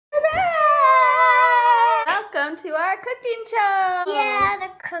welcome to our cooking show. Yeah, the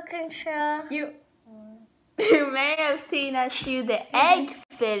cooking show. You may have seen us do the egg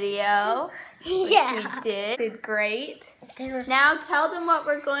video, which we did great. Now tell them what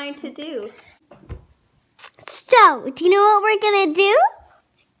we're going to do. So, do you know what we're going to do?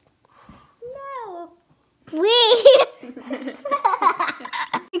 No. We're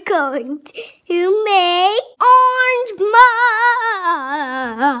going to make orange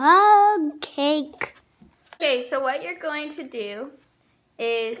mug cake. Okay, so what you're going to do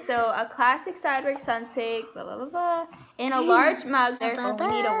is, a classic side-work sunset, blah, blah, blah, blah, in a large mug, therefore we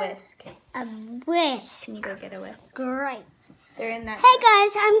need a whisk. A whisk. Can you go get a whisk? Great. They're in that. Hey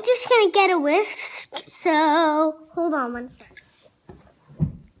guys, I'm just going to get a whisk, so hold on one second.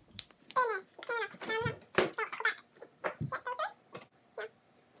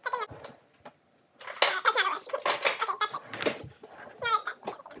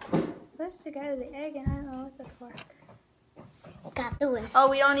 Whisk together the egg and I don't know what the fork. Got the whisk. Oh,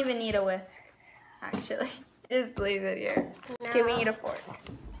 we don't even need a whisk, actually. Just leave it here. No. Okay, we need a fork.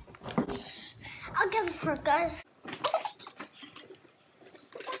 I'll get the fork, guys.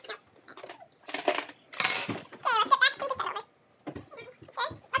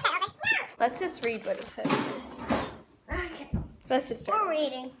 Let's just read what it says. Okay. Let's just start. We're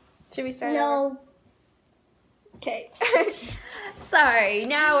reading. Should we start? No. Okay. Sorry,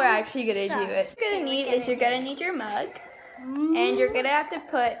 now we're actually going to do it. What you're going to need is you're going to need your mug. And you're going to have to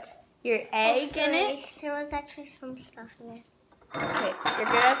put your egg in it. There was actually some stuff in it. Okay, you're going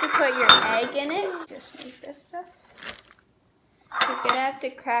to have to put your egg in it. Just make this stuff. You're going to have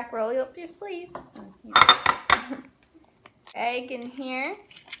to roll up your sleeve. Egg in here.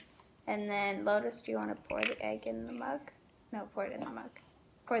 And then, Lotus, do you want to pour the egg in the mug? No, pour it in the mug.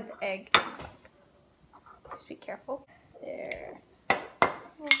 Pour the egg in the mug. Just be careful. There.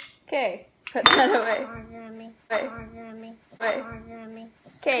 Okay, put that away. Wait.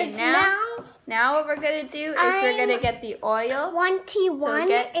 Okay, now what we're going to do is we're going to get the oil.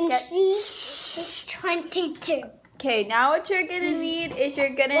 21 and she is 22. Okay, now what you're going to need is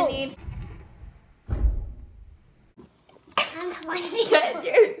you're going to need...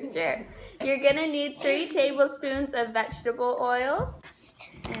 You're going to need 3 tablespoons of vegetable oil.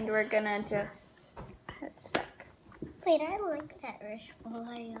 And we're going to just get stuck. Wait, I like that vegetable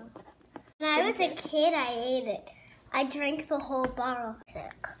oil. When I was a kid, I ate it. I drank the whole bottle.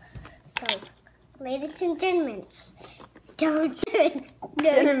 So, ladies and gentlemen, don't do it.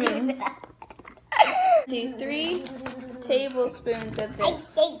 Don't do that. Do 3 tablespoons of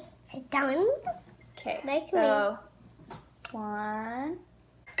this. Sit down. Okay, Like so 1.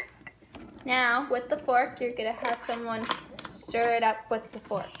 Now, with the fork, you're going to have someone stir it up with the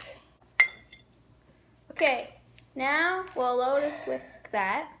fork. Okay, now we'll Lotus whisk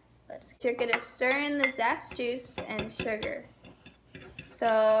that. You're going to stir in the zest juice and sugar.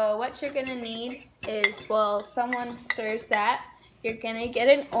 So what you're going to need is, someone stirs that. You're going to get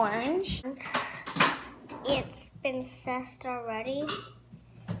an orange. It's been zest already.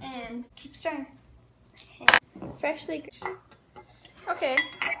 And keep stirring. Okay. Freshly green. Okay,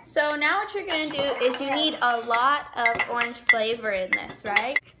 so now what you're going to do is you need a lot of orange flavor in this,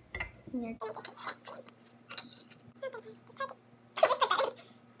 right?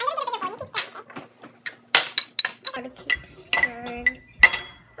 Gotta keep stirring.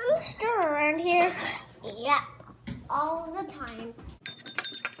 I'm gonna stir around here. Yeah, all the time.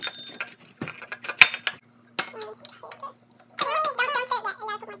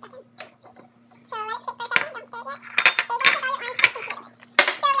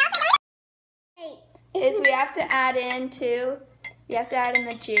 Is we have to add in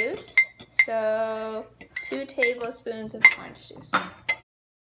the juice. So 2 tablespoons of orange juice.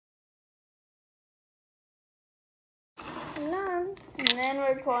 And then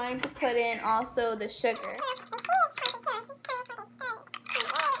we're going to put in also the sugar.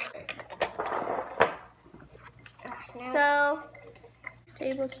 So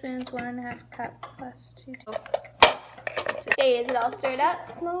tablespoons, 1.5 cup plus 2. Okay, is it all stirred up?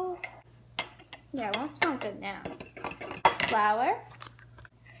 Smells. Yeah, it won't smell good now. Flour.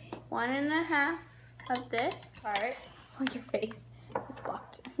 1.5 of this. Alright. On your face. It's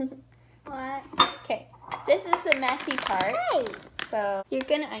blocked. What? Okay. This is the messy part. Hey. So I'm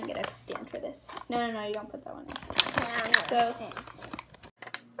gonna have to stand for this. No, you don't put that one in. Yeah,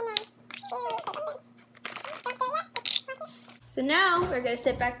 so now we're gonna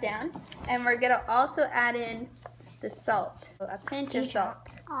sit back down and we're gonna also add in the salt. A pinch of salt.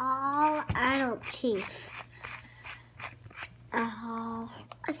 All adult teeth. Oh.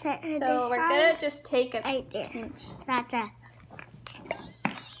 So we're gonna just take a pinch. That's it.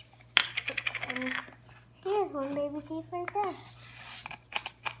 Here's on, baby teeth right there.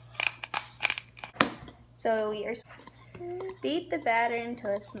 So you're beat the batter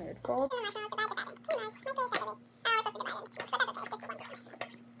until it's smooth. Fold.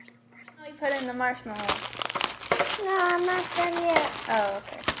 We put in the marshmallows. No, I'm not done yet. Oh,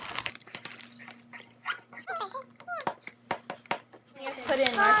 okay. You have to put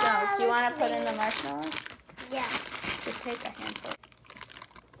in marshmallows. Do you want to put in the marshmallows? Yeah. Just take a handful.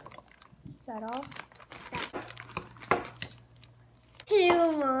 Is that all?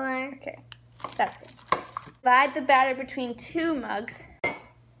 2 more. Okay, that's good. Divide the batter between 2 mugs.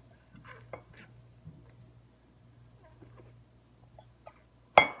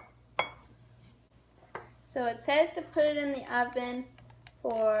 So it says to put it in the oven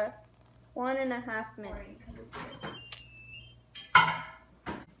for 1.5 minutes.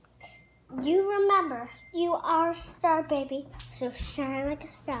 You remember, you are a star, baby, so shine like a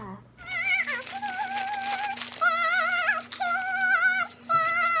star.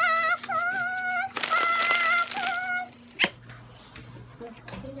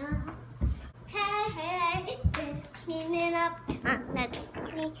 Hey, let's clean it up. Let's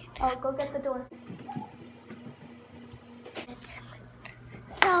clean. Oh, go get the door.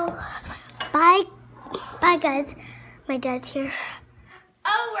 So, bye guys. My dad's here.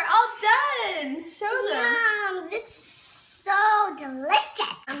 Oh, we're all done. Show them. Yum, this is so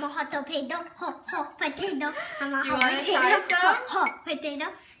delicious. I'm a hot potato, hot potato. I'm a Do you hot wanna potato, try some? hot potato.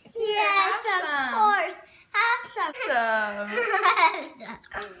 Have Yes, of some. course. Have some. Some. Have some.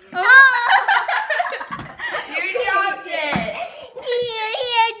 Oh. You dropped it.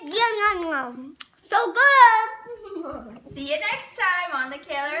 So good. See you next time on the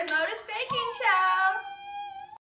Kailer and Lotus Baking Show.